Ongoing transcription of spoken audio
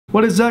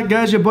What is up,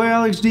 guys? Your boy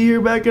Alex D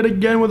here, back at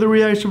again with a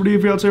reaction video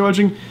for you out there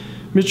watching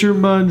Mr.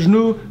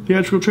 Majnu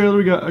Theatrical trailer.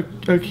 We got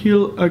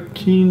Akhil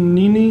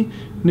Akkineni,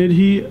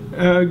 Nidhhi,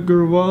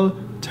 Agerwal,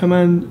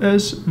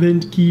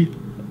 Dauterive.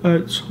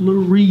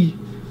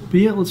 But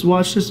yeah, let's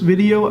watch this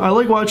video. I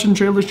like watching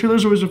trailers.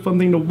 Trailers are always a fun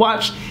thing to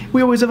watch.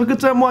 We always have a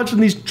good time watching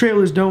these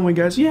trailers, don't we,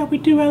 guys? Yeah, we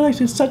do,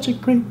 Alex. It's such a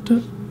great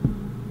time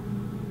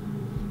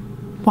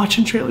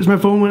watching trailers. My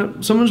phone went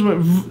up, someone just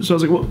went, so I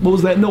was like, what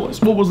was that noise?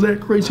 What was that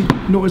crazy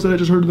noise that I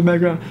just heard in the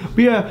background?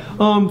 But yeah,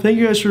 thank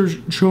you guys for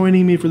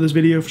joining me for this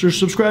video, for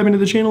subscribing to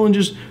the channel, and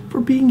just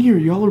for being here.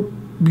 Y'all are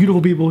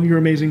beautiful people. You're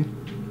amazing.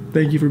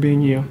 Thank you for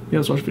being you. Yeah,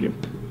 let's watch the video.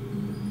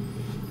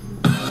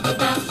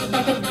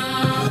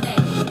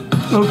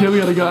 Okay, we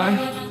got a guy.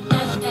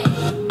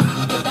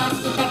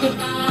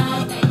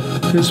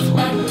 His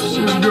friends,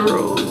 his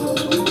girl.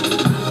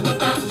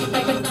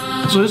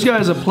 So this guy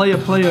is a playa.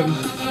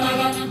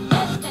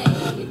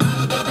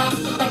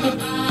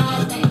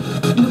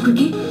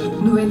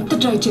 నువ్వెంత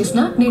try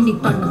చేసినా నేను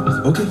నీకు పడను.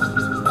 Okay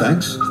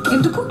thanks.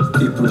 ఎందుకు?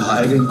 ఇప్పుడు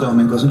హాయిగా ఇంకో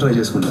అమ్మాయి కోసం ట్రై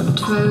చేసుకుంటాను.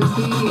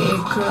 12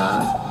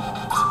 ఎకరాలు.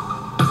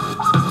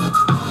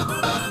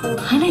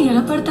 అయినా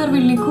ఎలా పడతారు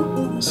వీళ్ళు నీకు?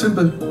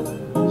 సింపుల్.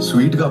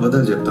 స్వీట్ గా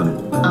అబద్ధాలు చెప్తాను.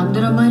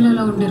 అందరు అమ్మాయిలు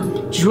అలా ఉండరు.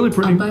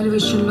 అబ్బాయిల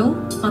విషయంలో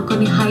మాకు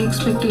కొన్ని హై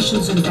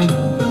ఎక్స్పెక్టేషన్స్ ఉంటాయి.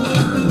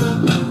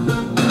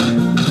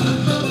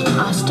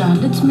 ఆ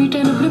స్టాండర్డ్స్ మీట్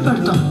అయినప్పుడే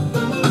పడతాం.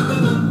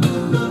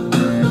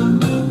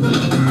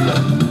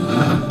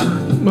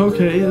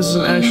 Okay, this is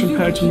an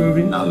action-packed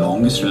movie. Our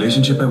longest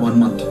relationship by 1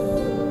 month.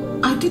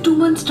 అయితే 2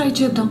 months try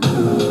చేద్దాం.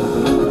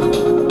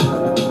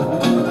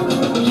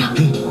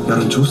 Hey,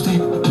 ఎవరు చూస్తే?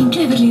 ఇంట్లో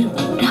ఎవరు లేరు.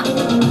 రా.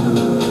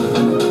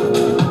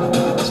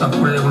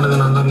 సపోర్ట్ చేయకుండా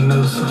అందరూ నిన్నే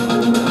చూస్తారు.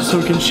 So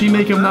can she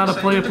make him not a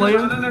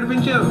player?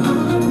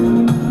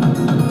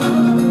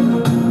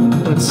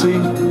 Let's see.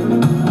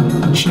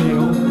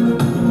 Jail.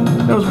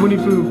 That was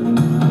Winnie Pooh.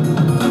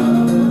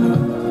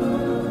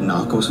 నా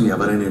కోసం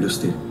ఎవరైనా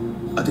ఏడుస్తే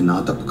అది నా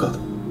తప్పు కాదు.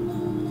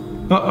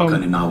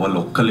 కానీ నా వాళ్ళు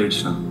ఒక్కళ్ళు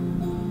ఏడ్చినా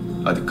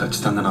అది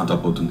ఖచ్చితంగా నా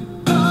తప్పు అవుతుంది.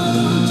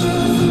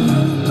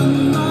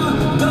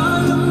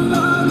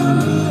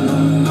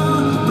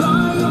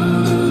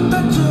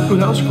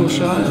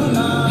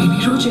 నేను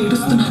ఈరోజు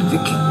ఏడుస్తున్నాను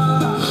విక్కీ.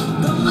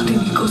 అది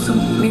నీకోసం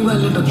నీ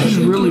వాళ్ళ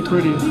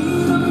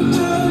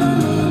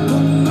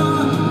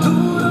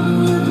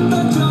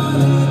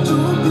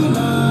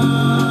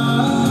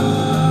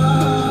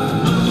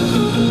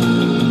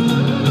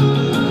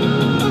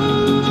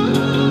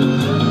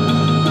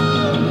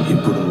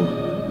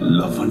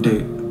అంటే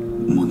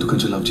ముందు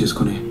కొంచెం లవ్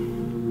చేసుకుని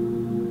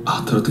ఆ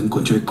తర్వాత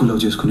ఇంకొంచెం ఎక్కువ లవ్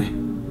చేసుకుని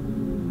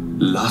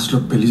లాస్ట్ లో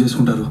పెళ్లి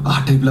చేసుకుంటారు. ఆ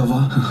టైప్ లవ్వా?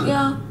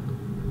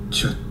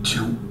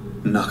 చచ్చం.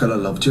 నాకు అలా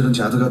లవ్ చేయడం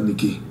చేత కాదు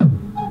నీకి.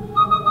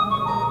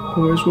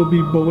 Boys will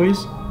be boys.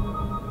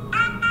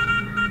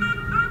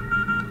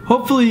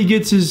 Hopefully he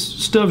gets his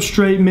stuff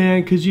straight, man,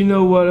 because you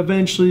know what,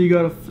 eventually you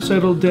gotta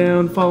settle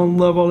down, fall in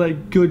love, all that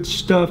good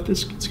stuff.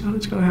 It's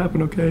gotta happen,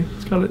 okay?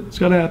 It's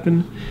gotta happen.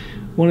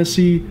 Want to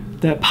see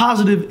that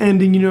positive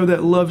ending, you know,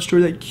 that love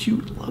story, that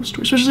cute love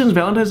story, especially since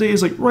Valentine's Day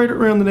is like right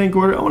around the next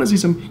quarter. I want to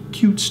see some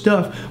cute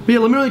stuff. But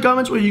yeah, let me know in the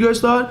comments what you guys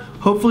thought.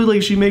 Hopefully,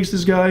 like, she makes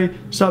this guy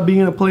stop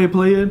being a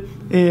playa,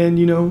 and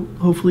you know,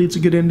 hopefully it's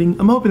a good ending.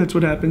 I'm hoping that's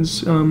what happens.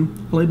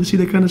 I like to see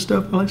that kind of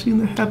stuff. I like seeing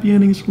the happy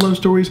endings, love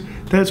stories.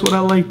 That's what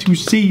I like to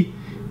see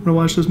when I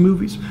watch those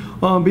movies.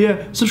 But yeah,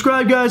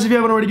 subscribe, guys, if you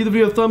haven't already. Give the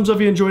video a thumbs up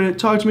if you enjoyed it.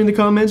 Talk to me in the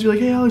comments. Be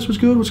like, hey, Alex,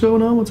 what's good? What's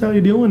going on? How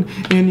you doing?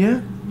 And yeah,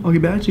 I'll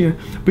get back to you.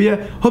 But yeah,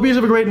 hope you guys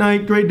have a great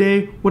night, great day,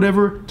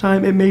 whatever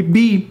time it may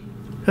be.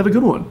 Have a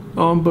good one.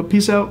 But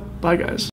peace out. Bye, guys.